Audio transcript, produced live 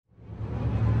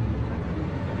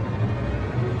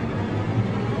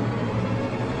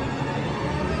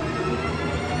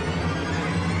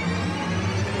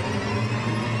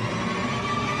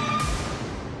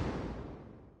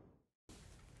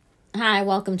Hi,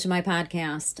 welcome to my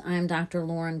podcast. I'm Dr.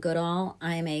 Lauren Goodall.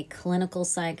 I'm a clinical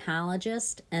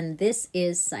psychologist, and this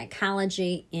is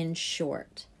Psychology in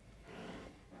Short.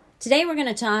 Today we're going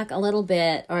to talk a little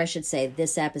bit, or I should say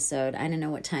this episode, I don't know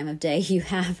what time of day you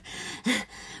have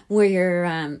where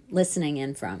you're listening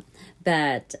in from,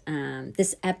 but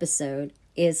this episode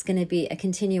is going to be a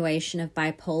continuation of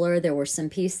bipolar. There were some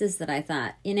pieces that I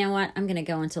thought, you know what, I'm going to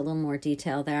go into a little more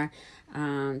detail there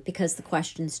because the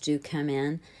questions do come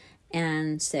in.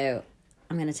 And so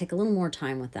I'm going to take a little more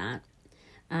time with that.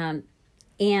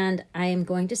 And I am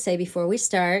going to say before we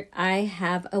start, I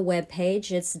have a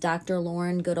webpage. It's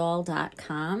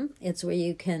drlaurengoodall.com. It's where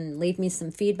you can leave me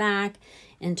some feedback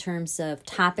in terms of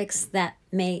topics that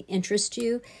may interest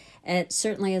you. It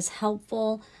certainly is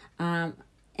helpful, and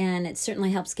it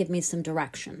certainly helps give me some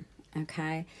direction,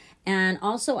 okay? And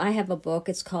also I have a book.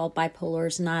 It's called Bipolar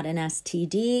is Not an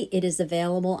STD. It is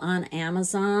available on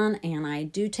Amazon, and I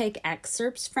do take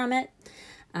excerpts from it.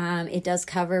 It does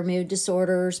cover mood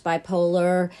disorders,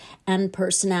 bipolar, and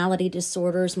personality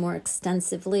disorders more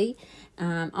extensively.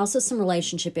 Also some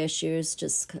relationship issues,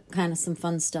 just kind of some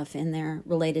fun stuff in there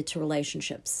related to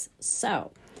relationships.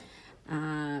 So,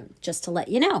 just to let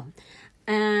you know.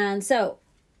 And so,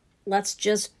 let's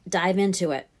just dive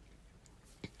into it.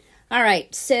 All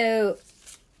right, so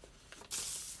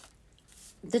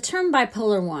the term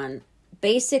bipolar 1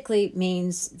 basically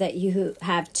means that you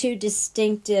have two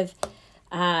distinctive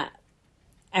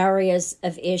areas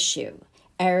of issue,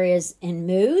 areas in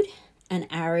mood and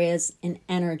areas in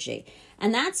energy.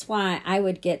 And that's why I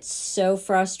would get so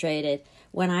frustrated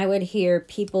when I would hear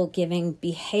people giving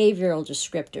behavioral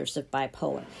descriptors of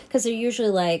bipolar, because they're usually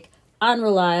like,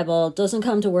 unreliable, doesn't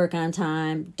come to work on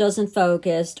time, doesn't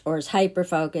focus, or is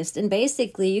hyper-focused. And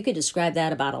basically, you could describe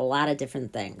that about a lot of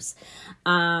different things.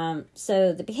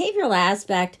 So the behavioral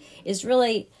aspect is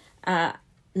really not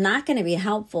going to be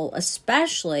helpful,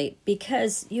 especially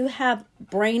because you have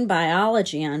brain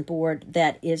biology on board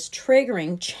that is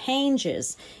triggering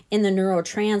changes in the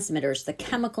neurotransmitters, the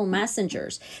chemical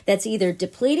messengers, that's either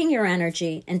depleting your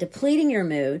energy and depleting your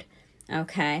mood,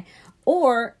 okay,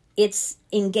 or it's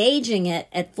engaging it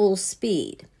at full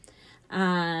speed.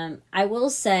 I will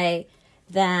say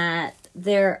that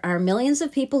there are millions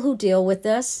of people who deal with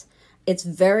this. It's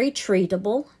very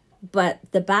treatable, but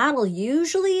the battle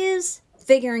usually is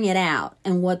figuring it out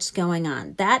and what's going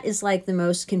on. That is like the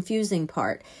most confusing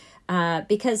part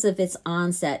because of its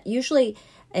onset. Usually,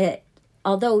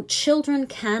 although children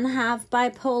can have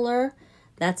bipolar,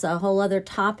 that's a whole other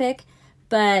topic,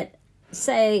 but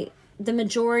say the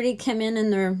majority come in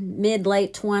their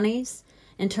mid-late 20s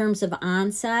in terms of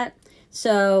onset.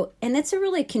 So, and it's a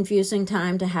really confusing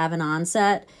time to have an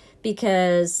onset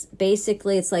because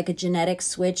basically it's like a genetic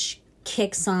switch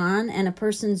kicks on and a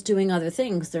person's doing other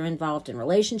things. They're involved in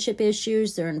relationship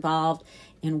issues. They're involved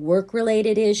in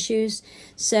work-related issues.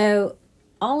 So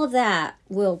all of that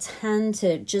will tend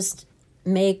to just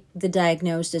make the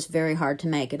diagnosis very hard to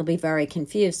make. It'll be very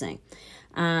confusing.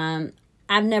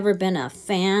 I've never been a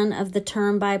fan of the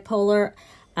term bipolar,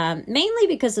 mainly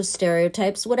because of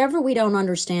stereotypes. Whatever we don't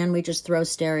understand, we just throw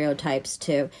stereotypes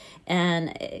to.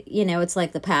 And, you know, it's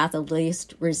like the path of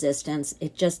least resistance.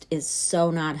 It just is so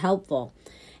not helpful.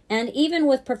 And even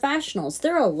with professionals,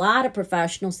 there are a lot of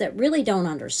professionals that really don't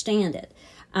understand it.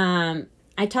 I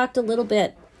talked a little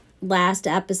bit last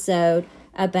episode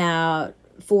about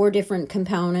 4 different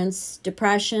components: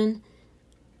 depression.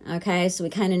 Okay, so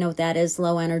we kind of know what that is: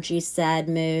 low energy, sad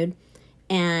mood.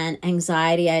 And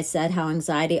anxiety, I said how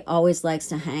anxiety always likes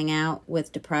to hang out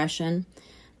with depression.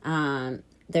 They're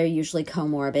usually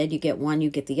comorbid. You get one, you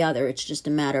get the other. It's just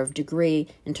a matter of degree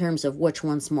in terms of which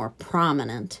one's more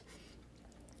prominent.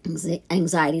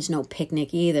 Anxiety's no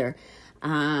picnic either.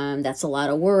 That's a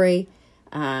lot of worry.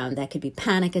 That could be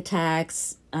panic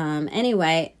attacks.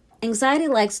 Anyway, anxiety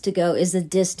is a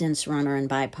distance runner in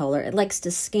bipolar. It likes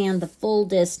to scan the full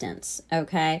distance,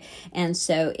 okay? And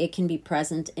so it can be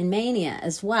present in mania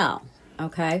as well,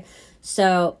 okay?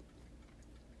 So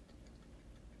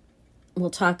I'm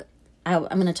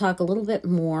going to talk a little bit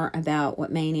more about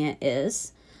what mania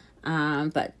is,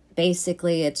 but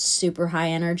basically it's super high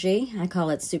energy. I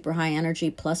call it super high energy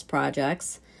plus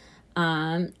projects,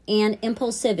 and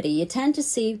impulsivity. You tend to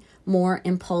see more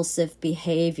impulsive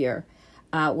behavior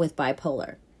with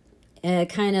bipolar. You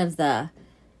kind of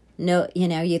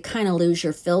lose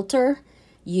your filter.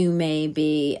 You may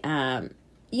be,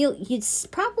 you'd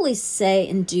probably say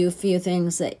and do a few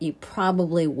things that you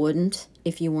probably wouldn't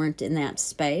if you weren't in that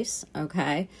space,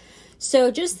 okay?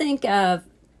 So just think of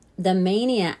the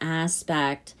mania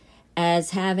aspect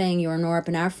as having your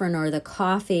norepinephrine or the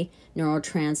coffee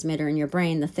neurotransmitter in your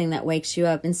brain, the thing that wakes you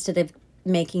up. Instead of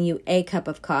making you a cup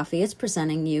of coffee, it's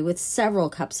presenting you with several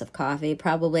cups of coffee,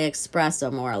 probably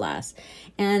espresso more or less.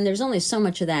 And there's only so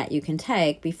much of that you can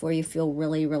take before you feel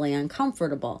really, really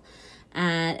uncomfortable.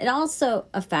 And it also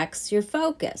affects your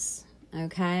focus,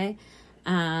 okay?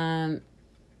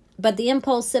 But the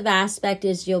impulsive aspect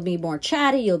is you'll be more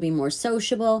chatty, you'll be more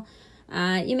sociable,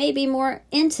 you may be more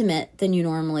intimate than you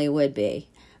normally would be.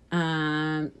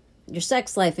 Your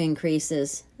sex life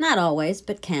increases, not always,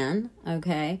 but can,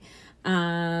 okay?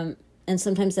 And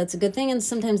sometimes that's a good thing, and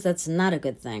sometimes that's not a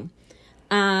good thing.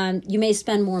 You may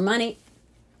spend more money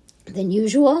than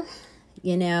usual.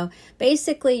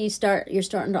 Basically you're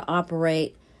starting to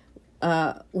operate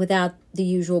without the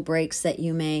usual brakes that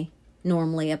you may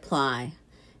normally apply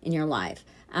in your life.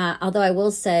 Although I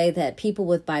will say that people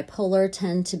with bipolar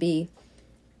tend to be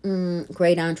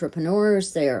great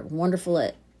entrepreneurs. They are wonderful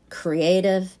at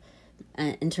creative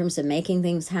in terms of making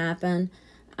things happen.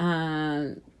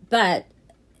 But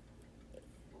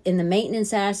in the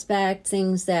maintenance aspect,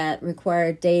 things that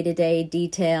require day-to-day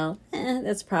detail,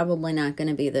 that's probably not going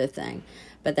to be their thing.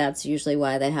 But that's usually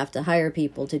why they have to hire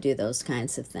people to do those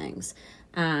kinds of things.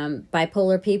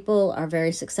 Bipolar people are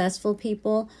very successful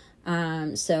people.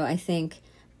 So I think,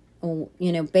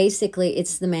 basically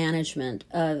it's the management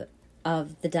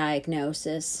of the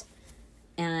diagnosis.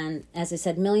 And as I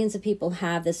said, millions of people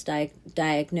have this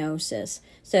diagnosis.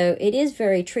 So it is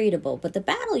very treatable. But the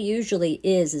battle usually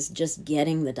is just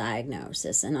getting the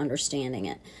diagnosis and understanding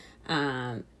it.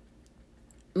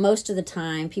 Most of the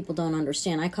time, people don't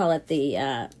understand. I call it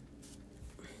the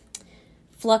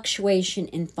fluctuation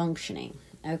in functioning,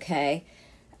 okay?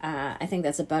 I think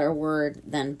that's a better word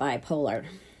than bipolar.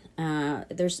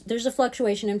 There's a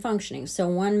fluctuation in functioning. So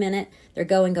 1 minute, they're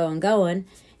going,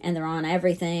 and they're on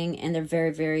everything, and they're very,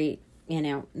 very,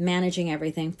 managing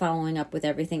everything, following up with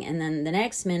everything. And then the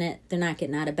next minute, they're not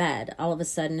getting out of bed. All of a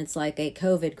sudden, it's like a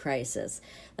COVID crisis.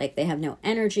 Like they have no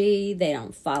energy, they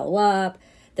don't follow up,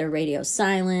 they're radio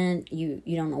silent, you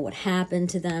don't know what happened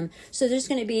to them. So there's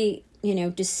going to be,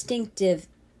 distinctive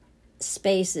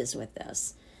spaces with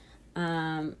this.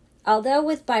 Although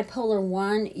with bipolar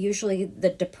 1, usually the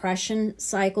depression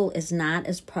cycle is not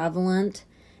as prevalent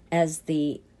as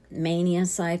the mania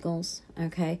cycles,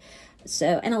 okay?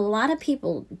 So, and a lot of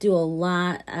people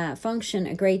function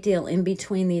a great deal in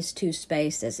between these two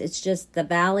spaces. It's just the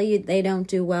valley they don't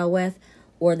do well with,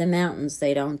 or the mountains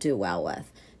they don't do well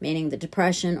with, meaning the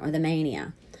depression or the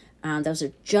mania. Those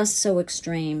are just so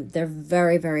extreme. They're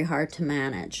very, very hard to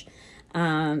manage.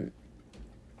 And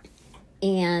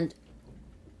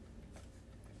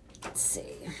let's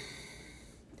see.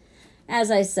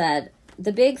 As I said,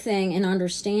 the big thing in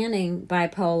understanding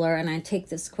bipolar, and I take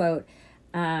this quote,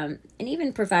 and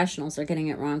even professionals are getting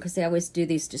it wrong because they always do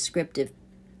these descriptive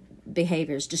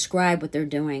behaviors, describe what they're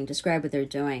doing.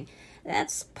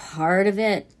 That's part of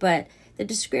it, but the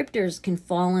descriptors can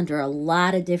fall under a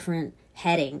lot of different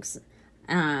headings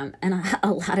and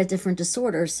a lot of different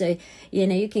disorders. So,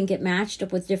 you can get matched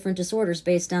up with different disorders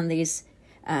based on these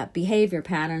behavior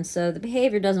patterns. So the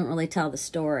behavior doesn't really tell the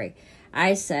story.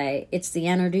 I say it's the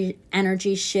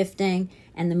energy shifting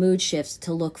and the mood shifts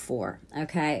to look for.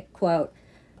 Okay, quote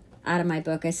out of my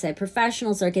book, I say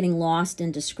professionals are getting lost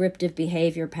in descriptive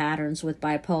behavior patterns with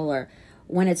bipolar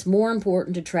when it's more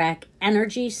important to track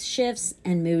energy shifts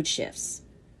and mood shifts.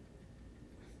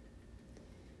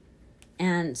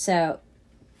 And so,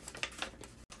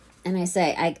 and I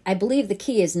say, I believe the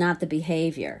key is not the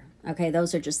behavior. Okay,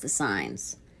 those are just the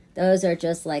signs. Those are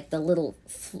just like the little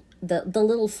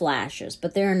flashes,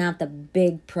 but they're not the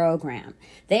big program.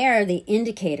 They are the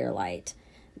indicator light,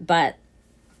 but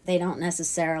they don't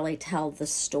necessarily tell the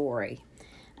story.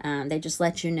 They just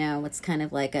let you know it's kind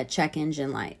of like a check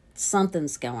engine light.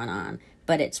 Something's going on,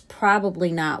 but it's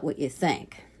probably not what you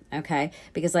think, okay?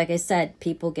 Because like I said,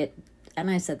 people get, and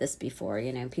I said this before,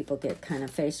 people get kind of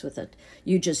faced with it.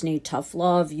 You just need tough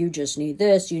love. You just need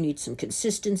this. You need some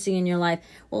consistency in your life.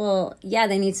 Well, yeah,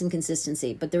 they need some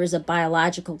consistency, but there is a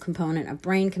biological component, a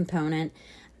brain component,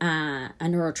 a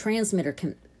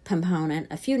neurotransmitter component,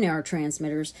 a few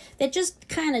neurotransmitters that just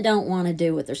kind of don't want to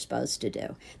do what they're supposed to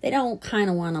do. They don't kind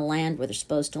of want to land where they're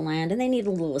supposed to land, and they need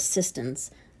a little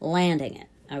assistance landing it,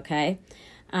 okay?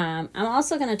 I'm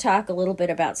also going to talk a little bit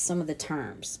about some of the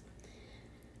terms.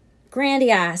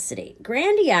 Grandiosity.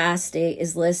 Grandiosity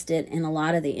is listed in a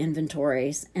lot of the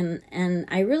inventories, and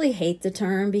I really hate the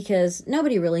term because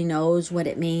nobody really knows what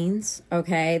it means,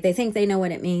 okay? They think they know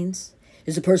what it means.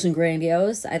 Is a person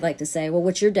grandiose? I'd like to say, well,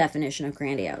 what's your definition of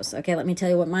grandiose? Okay, let me tell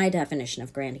you what my definition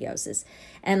of grandiose is.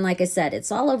 And like I said,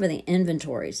 it's all over the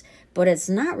inventories, but it's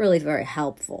not really very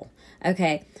helpful,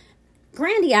 okay?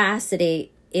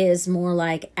 Grandiosity is more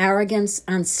like arrogance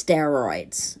on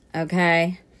steroids,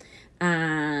 okay?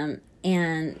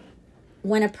 And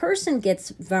when a person gets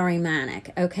very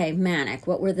manic, okay, manic,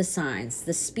 what were the signs?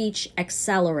 The speech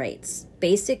accelerates.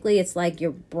 Basically, it's like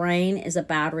your brain is a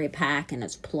battery pack and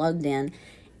it's plugged in,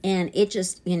 and it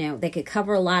just, they could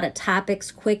cover a lot of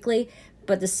topics quickly,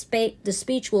 but the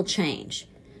speech will change,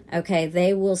 okay?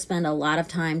 They will spend a lot of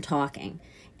time talking,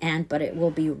 but it will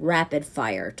be rapid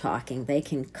fire talking. They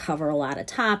can cover a lot of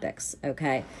topics,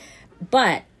 okay?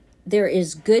 But there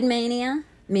is good mania,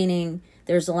 meaning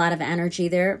there's a lot of energy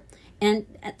there. And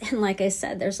like I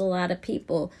said, there's a lot of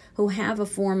people who have a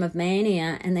form of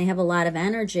mania and they have a lot of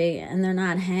energy and they're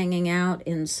not hanging out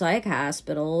in psych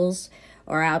hospitals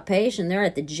or outpatient. They're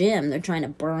at the gym. They're trying to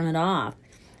burn it off.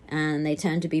 And they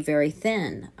tend to be very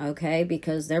thin, okay,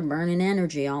 because they're burning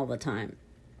energy all the time.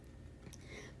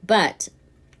 But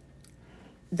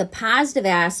the positive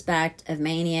aspect of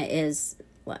mania is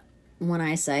when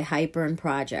I say hyper and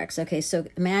projects. Okay, so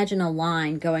imagine a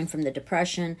line going from the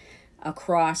depression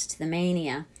across to the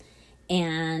mania,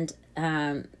 and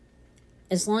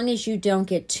as long as you don't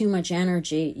get too much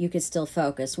energy, you can still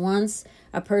focus. Once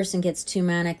a person gets too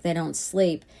manic, they don't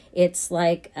sleep. It's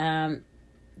like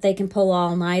they can pull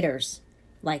all-nighters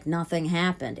like nothing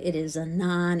happened. It is a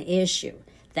non-issue.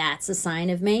 That's a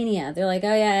sign of mania. They're like,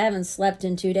 oh yeah, I haven't slept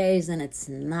in 2 days, and it's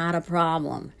not a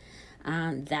problem.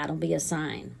 That'll be a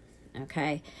sign,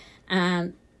 okay?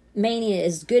 Mania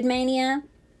is good mania,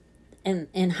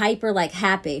 and hyper, like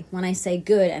happy. When I say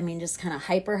good, I mean just kind of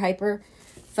hyper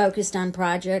focused on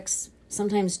projects,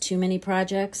 sometimes too many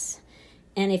projects.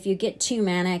 And if you get too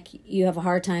manic, you have a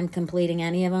hard time completing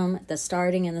any of them. The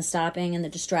starting and the stopping and the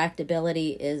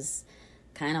distractibility is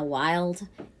kind of wild,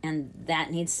 and that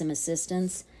needs some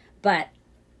assistance. But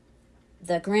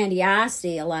the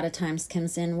grandiosity a lot of times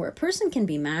comes in where a person can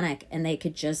be manic and they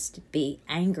could just be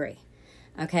angry,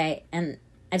 okay? And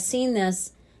I've seen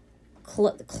this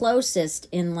closest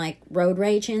in like road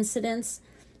rage incidents.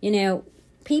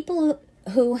 People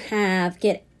who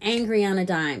get angry on a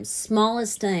dime,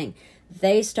 smallest thing,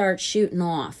 they start shooting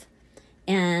off.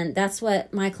 And that's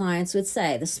what my clients would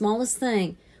say. The smallest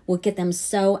thing would get them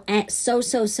so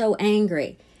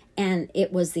angry. And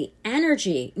it was the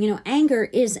energy. Anger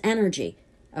is energy,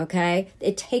 okay?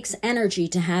 It takes energy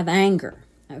to have anger,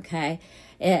 okay?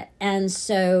 And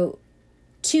so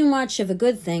too much of a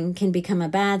good thing can become a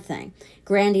bad thing.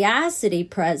 Grandiosity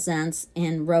presents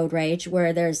in road rage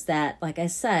where there's that, like I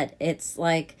said, it's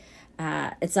like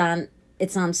it's on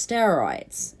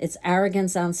steroids. It's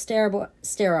arrogance on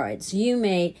steroids.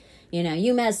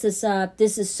 You messed this up.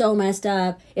 This is so messed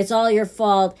up. It's all your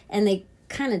fault. And they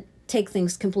kind of take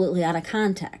things completely out of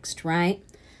context, right?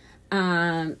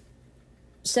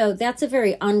 So that's a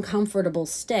very uncomfortable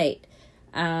state.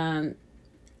 And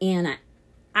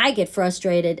I get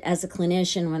frustrated as a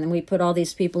clinician when we put all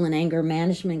these people in anger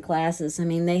management classes. I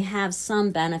mean, they have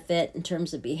some benefit in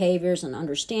terms of behaviors and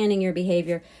understanding your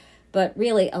behavior, but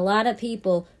really a lot of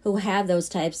people who have those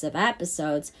types of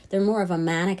episodes, they're more of a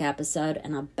manic episode,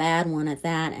 and a bad one at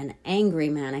that, an angry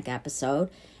manic episode.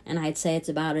 And I'd say it's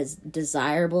about as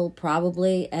desirable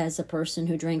probably as a person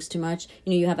who drinks too much.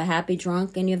 You have a happy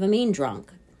drunk and you have a mean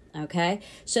drunk, okay?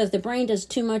 So if the brain does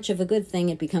too much of a good thing,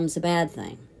 it becomes a bad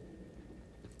thing.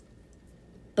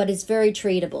 But it's very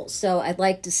treatable. So I'd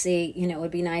like to see, it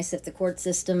would be nice if the court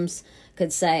systems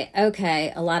could say,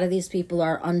 okay, a lot of these people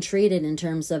are untreated in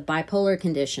terms of bipolar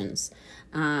conditions,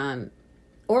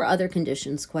 or other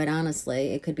conditions, quite honestly.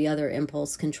 It could be other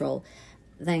impulse control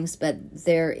things, but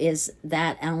there is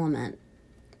that element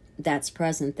that's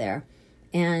present there.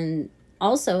 And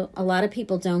also, a lot of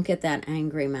people don't get that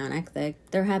angry manic.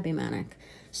 They're happy manic.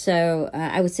 So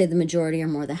I would say the majority are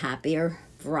more the happier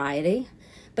variety.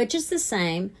 But just the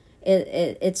same,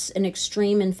 it's an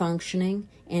extreme in functioning,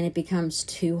 and it becomes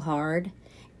too hard.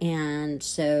 And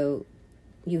so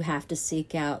you have to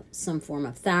seek out some form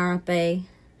of therapy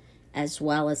as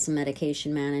well as some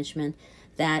medication management.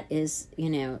 That is,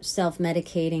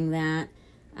 self-medicating that.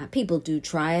 People do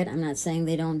try it. I'm not saying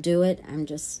they don't do it. I'm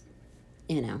just,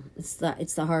 it's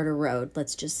the harder road.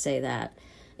 Let's just say that.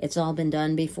 It's all been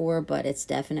done before, but it's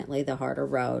definitely the harder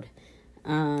road.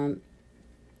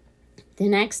 The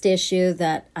next issue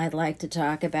that I'd like to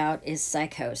talk about is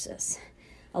psychosis.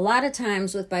 A lot of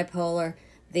times with bipolar,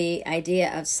 the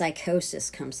idea of psychosis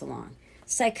comes along.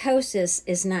 Psychosis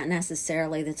is not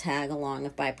necessarily the tag along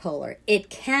of bipolar.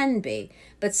 It can be,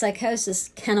 but psychosis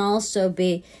can also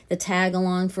be the tag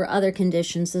along for other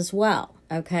conditions as well,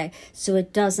 okay? So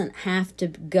it doesn't have to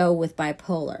go with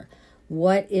bipolar.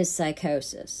 What is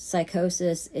psychosis?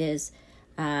 Psychosis is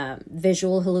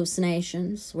visual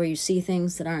hallucinations, where you see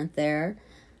things that aren't there,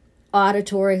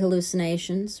 auditory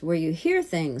hallucinations, where you hear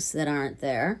things that aren't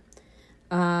there.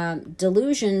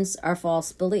 Delusions are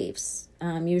false beliefs.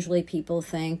 Usually people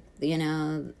think,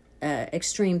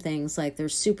 extreme things like they're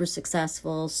super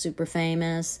successful, super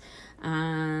famous,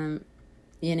 something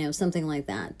like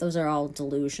that. Those are all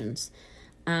delusions.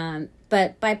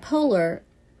 But bipolar,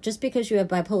 just because you have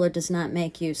bipolar does not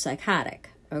make you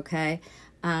psychotic, okay?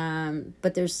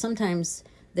 But there's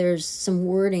some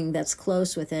wording that's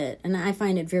close with it, and I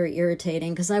find it very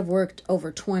irritating because I've worked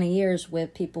over 20 years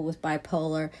with people with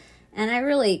bipolar, and I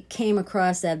really came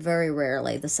across that very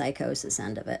rarely, the psychosis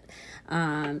end of it.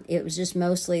 It was just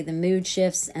mostly the mood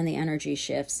shifts and the energy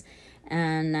shifts,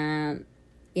 and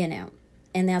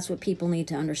and that's what people need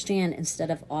to understand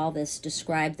instead of all this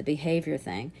describe the behavior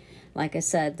thing. Like I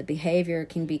said, the behavior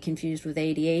can be confused with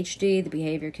ADHD. The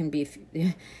behavior can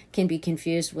be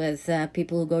confused with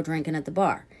people who go drinking at the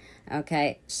bar.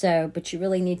 Okay, but you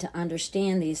really need to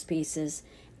understand these pieces.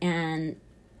 And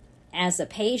as a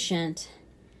patient,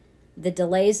 the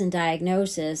delays in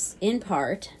diagnosis, in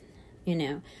part,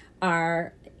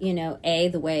 are, A,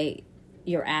 the way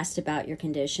you're asked about your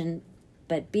condition,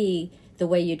 but B, the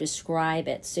way you describe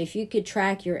it. So if you could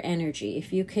track your energy,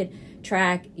 if you could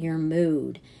track your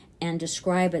mood and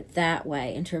describe it that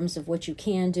way in terms of what you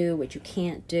can do, what you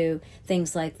can't do,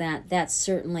 things like that, that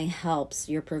certainly helps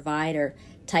your provider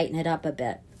tighten it up a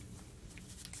bit.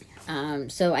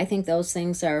 So I think those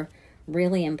things are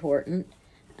really important.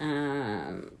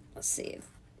 Let's see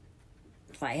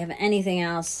if I have anything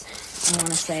else I want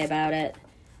to say about it,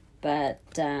 but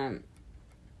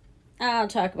I'll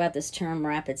talk about this term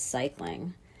rapid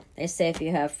cycling. They say if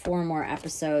you have 4 more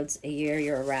episodes a year,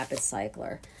 you're a rapid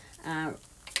cycler.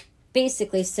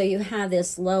 Basically, so you have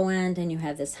this low end and you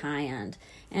have this high end.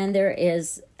 And there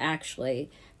is actually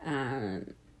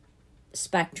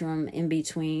spectrum in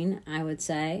between, I would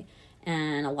say.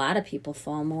 And a lot of people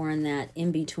fall more in that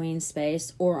in-between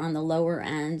space or on the lower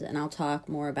end. And I'll talk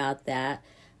more about that,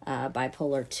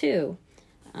 bipolar 2.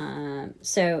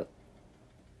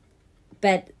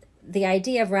 But the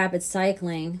idea of rapid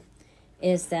cycling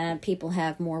is that people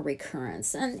have more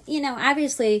recurrence. And,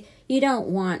 obviously you don't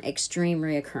want extreme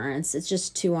reoccurrence. It's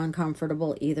just too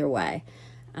uncomfortable either way.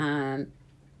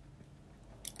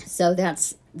 So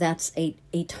that's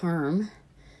a term,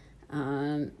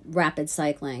 rapid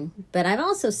cycling. But I've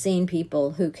also seen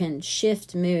people who can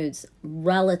shift moods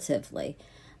relatively,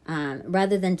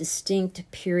 rather than distinct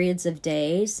periods of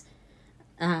days.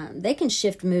 They can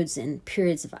shift moods in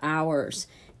periods of hours.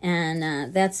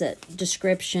 And that's a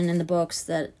description in the books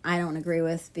that I don't agree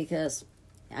with, because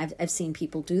I've seen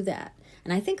people do that.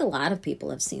 And I think a lot of people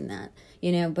have seen that,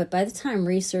 but by the time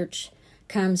research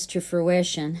comes to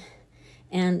fruition,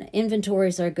 and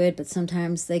inventories are good, but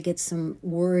sometimes they get some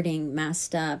wording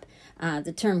messed up.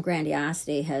 The term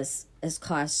grandiosity has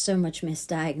caused so much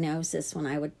misdiagnosis. When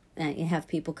I would have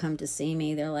people come to see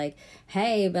me, they're like,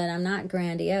 hey, but I'm not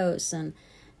grandiose. And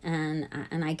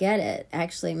I get it.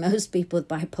 Actually, most people with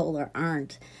bipolar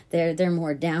aren't. They're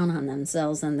more down on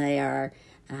themselves than they are,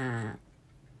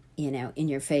 in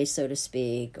your face, so to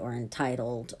speak, or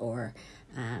entitled, or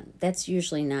that's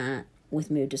usually not with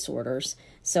mood disorders.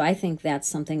 So I think that's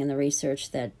something in the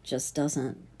research that just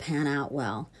doesn't pan out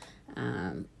well.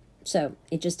 So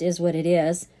it just is what it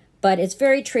is. But it's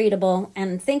very treatable.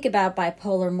 And think about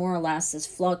bipolar more or less as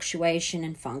fluctuation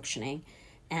in functioning,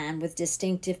 and with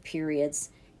distinctive periods.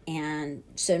 And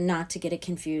so not to get it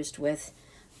confused with,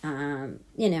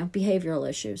 behavioral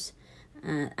issues.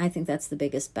 I think that's the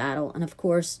biggest battle. And of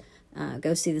course,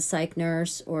 go see the psych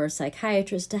nurse or a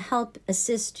psychiatrist to help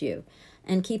assist you.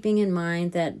 And keeping in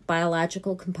mind that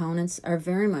biological components are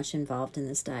very much involved in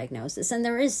this diagnosis. And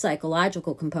there is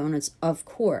psychological components, of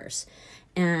course.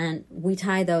 And we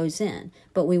tie those in.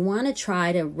 But we want to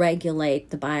try to regulate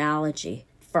the biology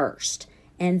first.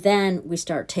 And then we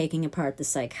start taking apart the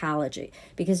psychology.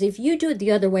 Because if you do it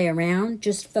the other way around,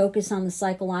 just focus on the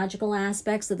psychological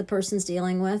aspects that the person's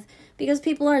dealing with, because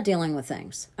people are dealing with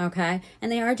things, okay?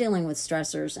 And they are dealing with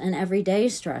stressors and everyday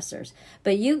stressors.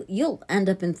 But you'll end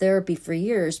up in therapy for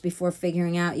years before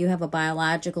figuring out you have a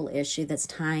biological issue that's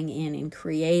tying in and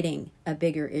creating a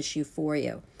bigger issue for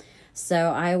you. So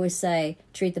I always say,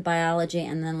 treat the biology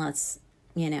and then let's,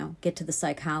 get to the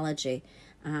psychology.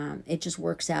 It just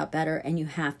works out better, and you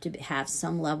have to have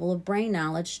some level of brain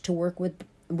knowledge to work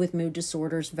with mood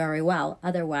disorders very well.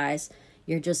 Otherwise,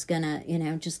 you're just gonna,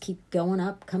 just keep going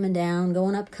up, coming down,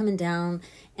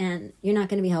 and you're not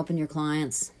going to be helping your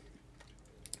clients.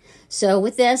 So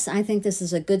with this, I think this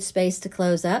is a good space to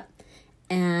close up.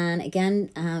 And again,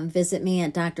 visit me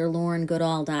at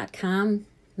drlaurengoodall.com,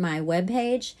 my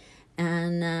webpage,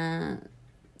 and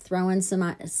throw in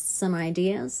some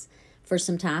ideas for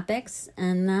some topics.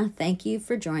 And thank you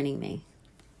for joining me.